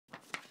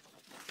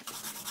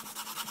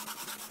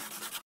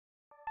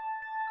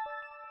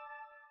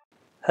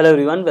Hello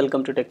everyone,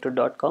 welcome to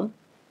TechTo.com.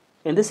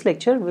 In this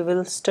lecture, we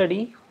will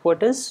study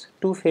what is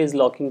two-phase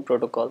locking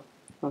protocol.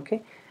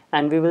 Okay,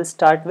 and we will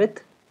start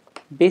with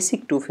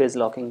basic two-phase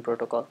locking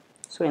protocol.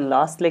 So in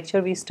last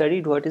lecture, we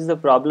studied what is the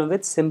problem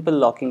with simple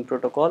locking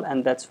protocol,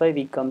 and that's why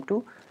we come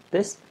to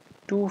this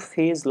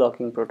two-phase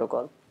locking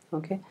protocol.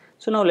 Okay,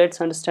 so now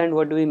let's understand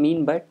what do we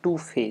mean by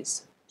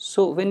two-phase.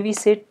 So when we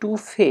say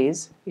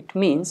two-phase, it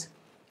means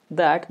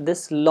that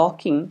this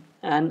locking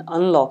and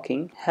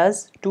unlocking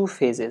has two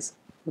phases.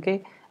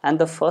 Okay, and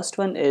the first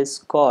one is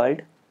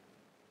called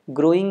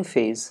growing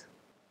phase.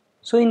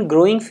 So in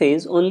growing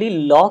phase only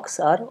locks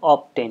are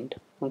obtained.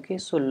 Okay,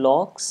 so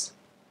locks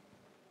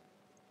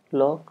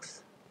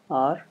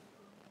are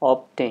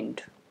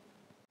obtained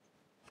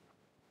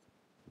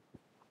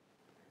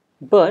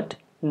but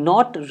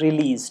not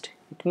released.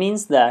 It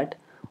means that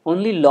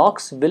only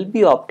locks will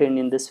be obtained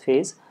in this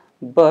phase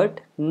but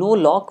no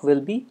lock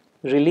will be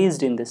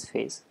released in this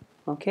phase.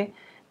 Okay,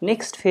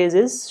 next phase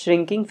is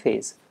shrinking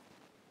phase.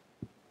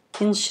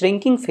 In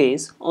shrinking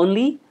phase,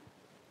 only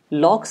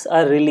locks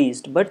are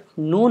released but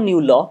no new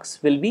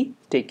locks will be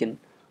taken.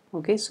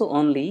 Okay, so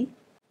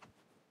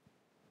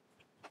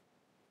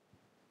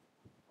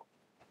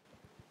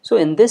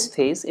in this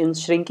phase, in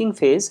shrinking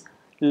phase,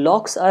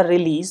 locks are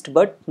released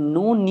but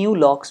no new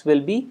locks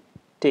will be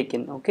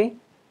taken. Okay,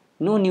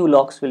 no new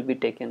locks will be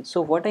taken.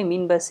 So what I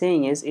mean by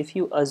saying is, if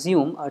you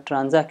assume a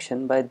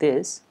transaction by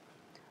this,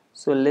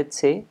 so let's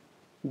say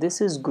this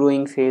is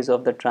growing phase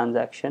of the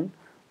transaction.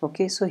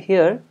 Okay, so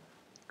here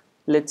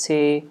let's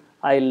say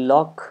I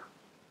lock.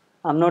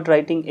 I'm not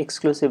writing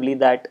exclusively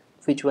that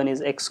which one is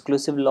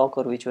exclusive lock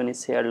or which one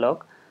is shared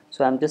lock.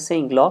 So I'm just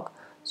saying lock.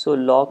 So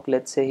lock,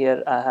 let's say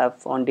here I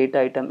have on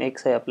data item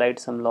X I applied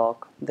some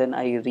lock, then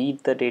I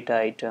read the data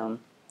item.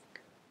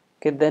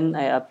 Okay, then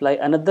I apply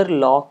another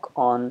lock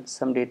on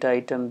some data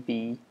item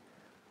B.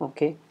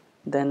 Okay,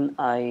 then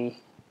I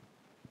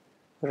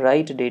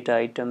write data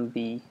item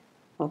B.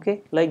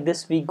 Okay, like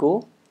this we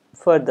go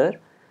further,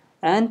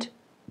 and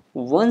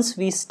once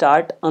we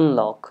start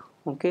unlock,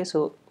 okay,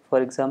 so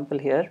for example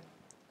here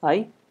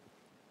I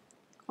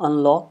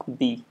unlock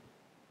B.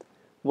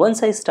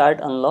 Once I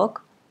start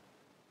unlock,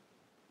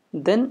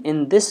 then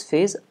in this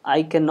phase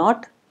I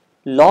cannot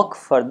lock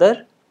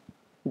further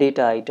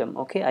data item.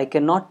 Okay, I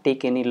cannot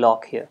take any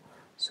lock here.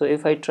 So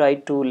if I try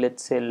to,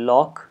 let's say,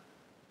 lock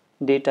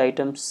data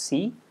item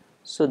C,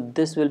 so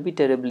this will be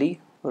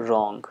terribly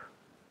wrong.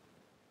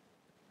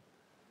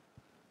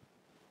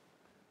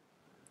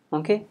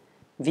 Okay,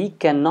 we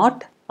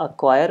cannot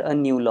acquire a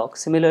new lock.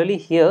 Similarly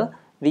here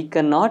we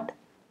cannot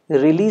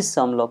release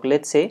some lock.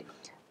 Let's say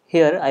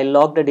here I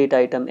lock the data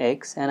item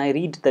X and I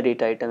read the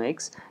data item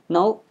X.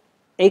 Now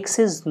X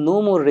is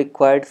no more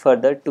required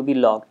further to be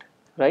locked,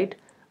 right?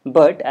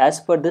 But as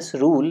per this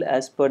rule,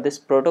 as per this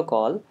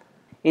protocol,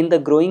 in the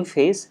growing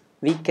phase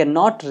we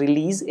cannot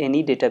release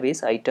any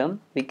database item,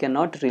 we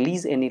cannot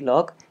release any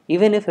lock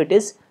even if it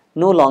is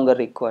no longer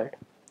required.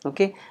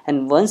 Okay,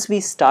 and once we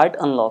start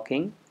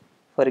unlocking,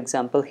 for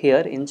example here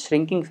in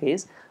shrinking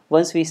phase,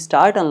 once we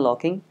start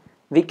unlocking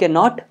we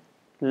cannot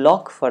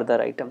lock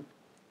further item.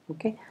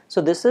 Okay, so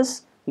this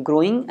is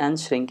growing and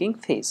shrinking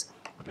phase.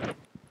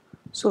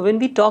 So when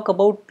we talk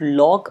about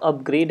lock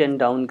upgrade and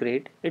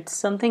downgrade, it's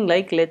something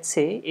like, let's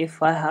say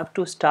if I have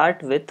to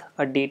start with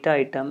a data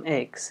item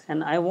X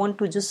and I want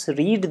to just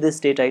read this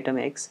data item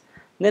X,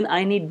 then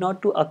I need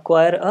not to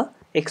acquire a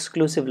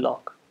exclusive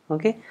lock.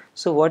 Okay,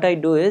 so what I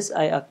do is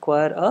I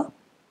acquire a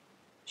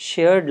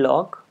shared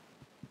lock.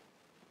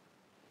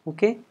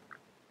 Okay,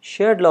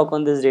 shared lock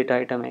on this data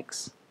item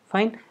X.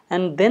 Fine,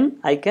 and then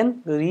I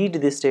can read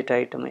this data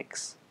item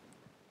X.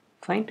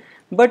 Fine,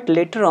 but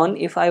later on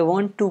if I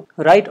want to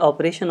write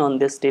operation on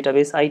this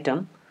database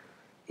item,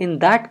 in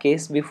that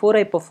case before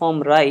I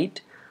perform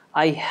write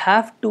I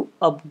have to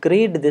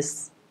upgrade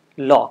this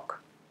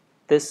lock.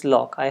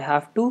 I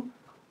have to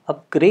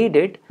upgrade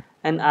it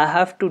and I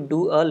have to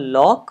do a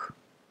lock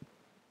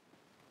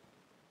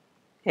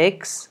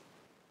X,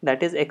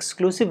 that is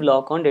exclusive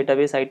lock on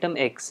database item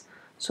X.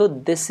 So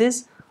this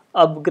is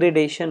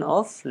upgradation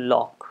of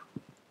lock.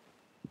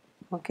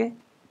 Okay,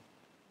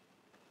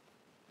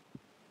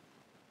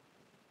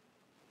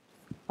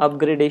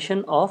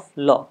 upgradation of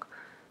lock.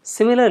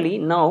 Similarly,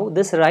 now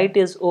this write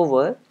is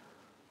over.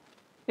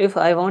 If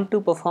I want to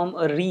perform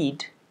a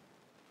read,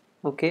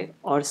 okay,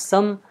 or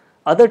some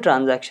other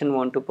transaction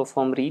want to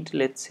perform read,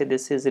 let's say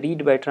this is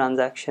read by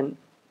transaction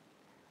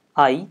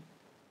I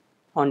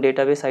on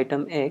database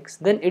item X,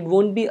 then it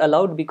won't be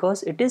allowed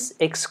because it is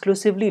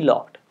exclusively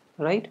locked,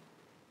 right?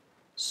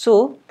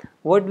 So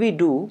what we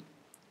do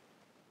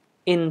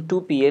in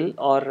 2PL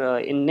or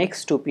in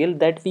next 2PL,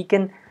 that we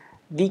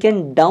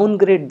can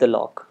downgrade the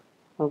lock.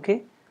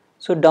 Okay,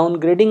 so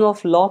downgrading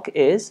of lock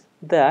is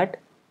that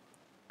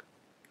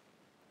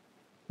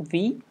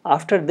we,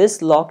 after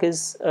this lock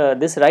is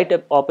this write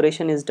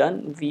operation is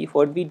done,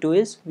 what we do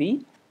is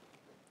we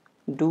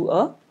do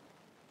a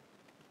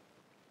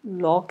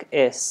lock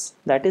S,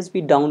 that is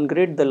we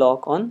downgrade the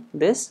lock on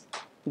this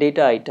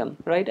data item,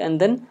 right? And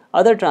then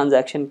other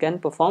transaction can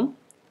perform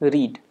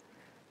read.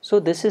 So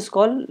this is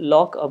called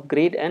lock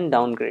upgrade and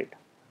downgrade,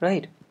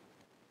 right?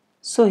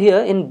 So here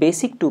in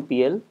basic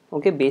 2PL,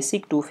 okay,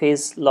 basic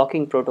two-phase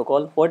locking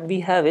protocol, what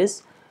we have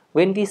is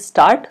when we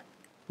start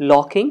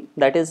locking,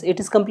 that is, it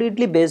is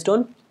completely based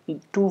on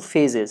two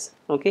phases,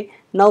 okay.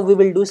 Now we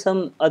will do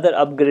some other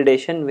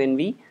upgradation when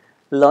we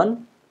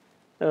learn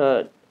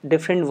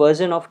different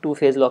version of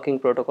two-phase locking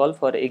protocol.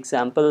 For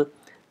example,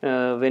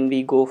 when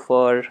we go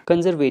for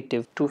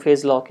conservative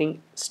two-phase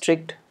locking,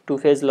 strict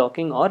two-phase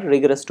locking, or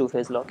rigorous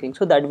two-phase locking,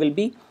 so that will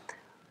be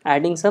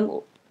adding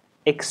some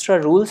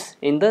extra rules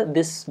in the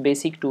this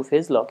basic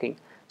two-phase locking.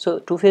 So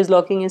two-phase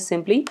locking is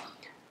simply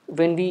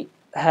when we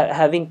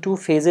having two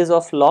phases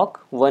of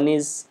lock. One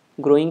is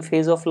growing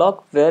phase of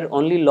lock where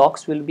only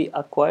locks will be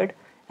acquired,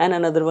 and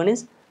another one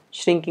is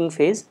shrinking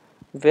phase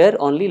where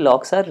only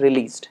locks are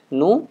released,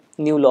 no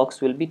new locks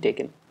will be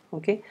taken,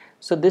 okay.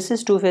 So this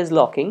is two-phase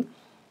locking,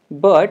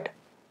 but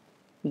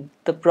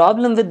the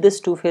problem with this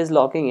two-phase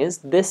locking is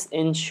this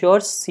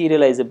ensures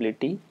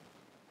serializability,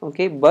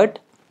 okay, but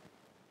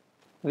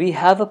we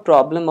have a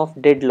problem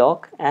of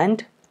deadlock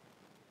and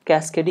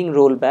cascading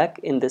rollback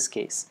in this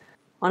case.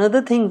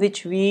 Another thing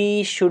which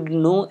we should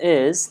know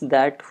is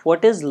that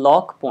what is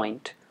lock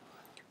point,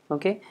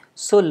 okay.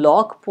 So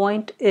lock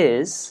point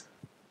is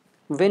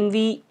when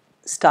we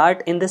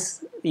start in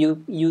this,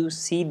 you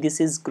see this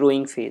is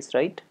growing phase,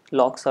 right?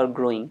 Locks are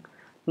growing.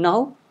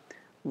 Now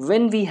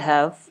when we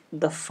have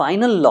the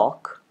final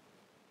lock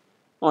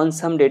on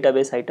some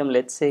database item,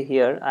 let's say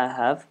here I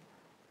have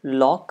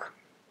lock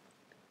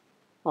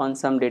on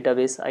some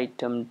database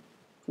item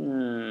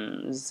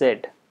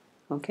Z,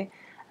 okay,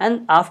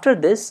 and after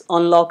this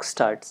unlock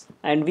starts,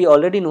 and we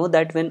already know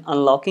that when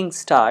unlocking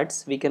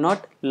starts we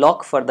cannot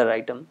lock further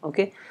item,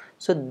 okay.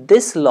 So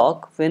this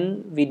lock,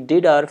 when we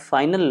did our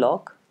final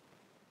lock,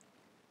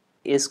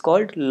 is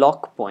called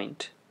lock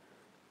point,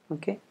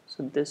 okay.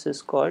 So this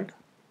is called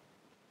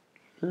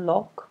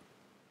lock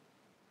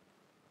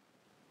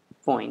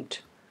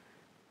point,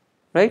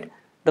 right?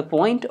 The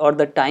point or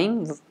the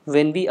time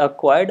when we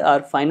acquired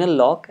our final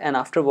lock and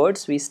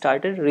afterwards we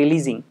started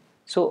releasing.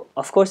 So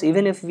of course,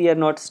 even if we are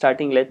not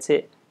starting, let's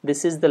say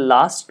this is the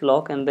last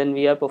lock and then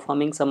we are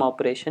performing some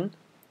operation,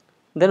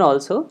 then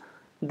also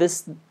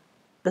this,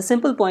 the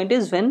simple point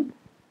is when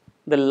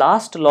the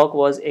last lock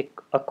was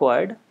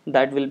acquired,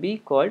 that will be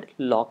called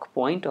lock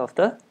point of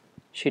the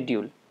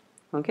schedule,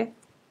 okay.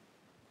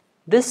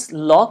 This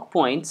lock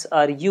points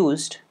are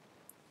used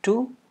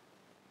to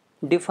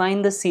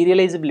define the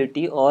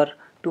serializability or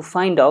to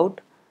find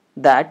out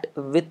that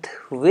with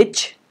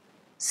which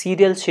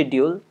serial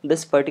schedule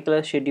this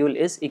particular schedule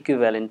is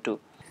equivalent to.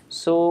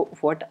 So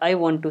what I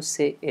want to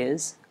say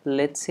is,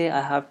 let's say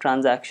I have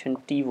transaction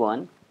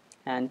T1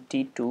 and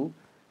T2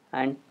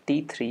 and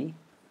T3,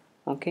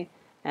 okay,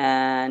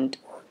 and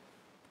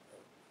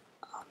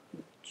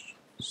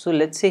so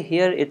let's say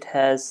here it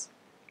has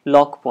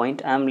lock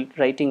point. I am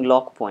writing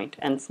lock point,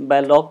 and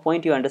by lock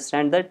point you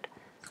understand that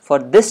for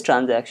this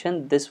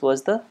transaction this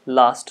was the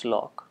last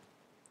lock.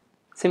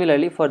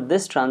 Similarly for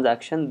this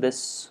transaction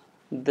this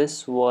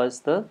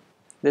was the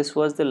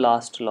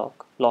last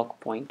lock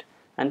point,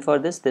 and for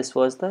this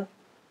was the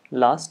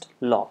last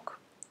lock,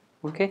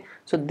 okay.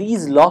 So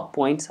these lock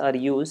points are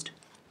used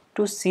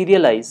to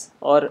serialize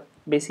or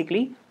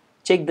basically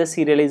check the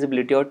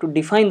serializability or to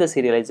define the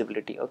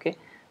serializability, okay.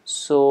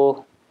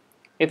 So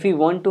if we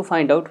want to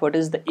find out what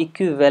is the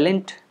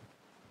equivalent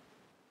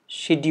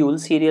schedule,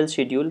 serial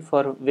schedule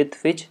for with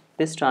which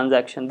this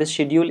transaction, this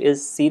schedule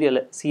is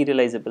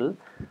serializable,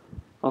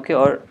 okay,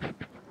 or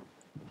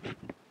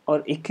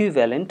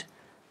equivalent,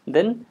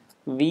 then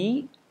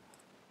we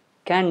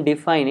can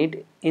define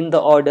it in the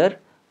order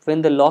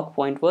when the lock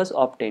point was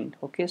obtained,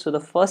 okay. So the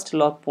first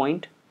lock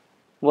point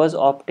was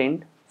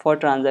obtained for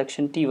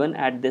transaction T1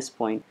 at this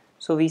point,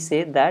 so we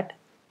say that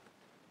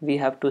we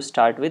have to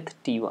start with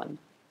T1.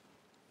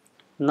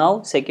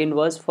 Now second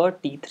was for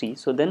T3,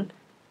 so then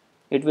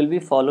it will be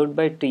followed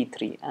by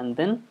T3, and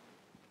then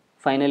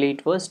finally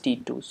it was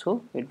T2,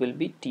 so it will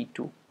be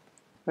T2,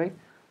 right?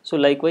 So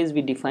likewise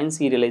we define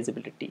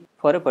serializability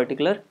for a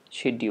particular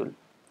schedule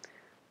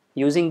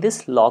using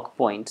this lock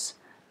points.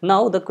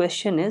 Now the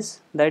question is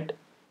that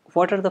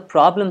what are the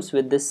problems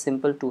with this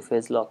simple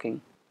two-phase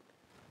locking?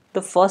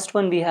 The first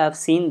one, we have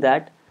seen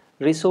that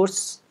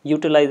resource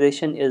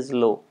utilization is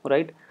low,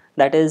 right?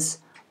 That is,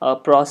 a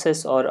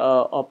process or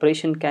a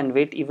operation can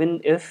wait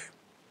even if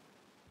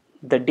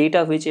the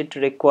data which it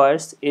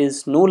requires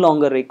is no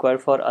longer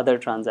required for other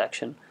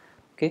transaction,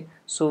 okay.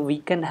 So we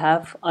can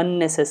have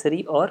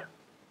unnecessary or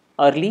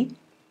early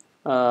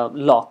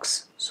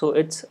locks, so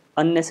it's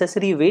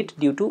unnecessary wait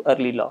due to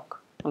early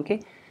lock,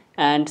 okay.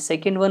 And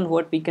second one,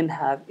 what we can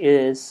have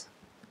is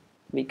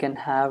we can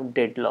have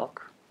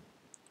deadlock,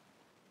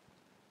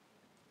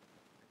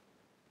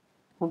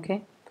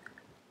 okay.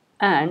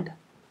 And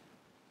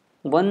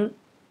one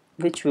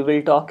which we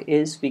will talk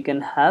is we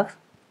can have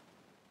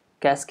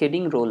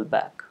cascading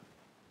rollback.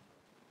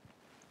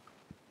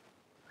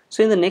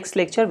 So in the next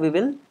lecture we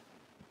will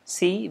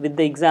see with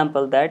the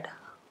example that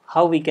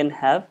how we can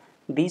have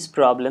these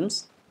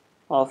problems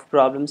of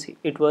problems.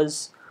 It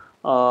was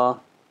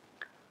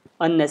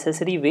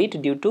unnecessary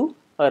wait due to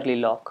early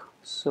lock.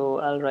 So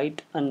I'll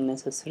write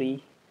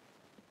unnecessary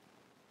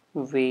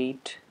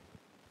wait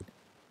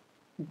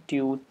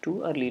due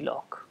to early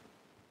lock.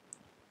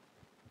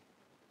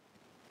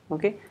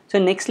 Okay, so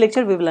next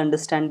lecture we will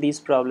understand these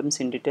problems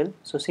in detail.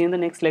 So see you in the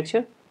next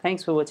lecture.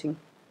 Thanks for watching.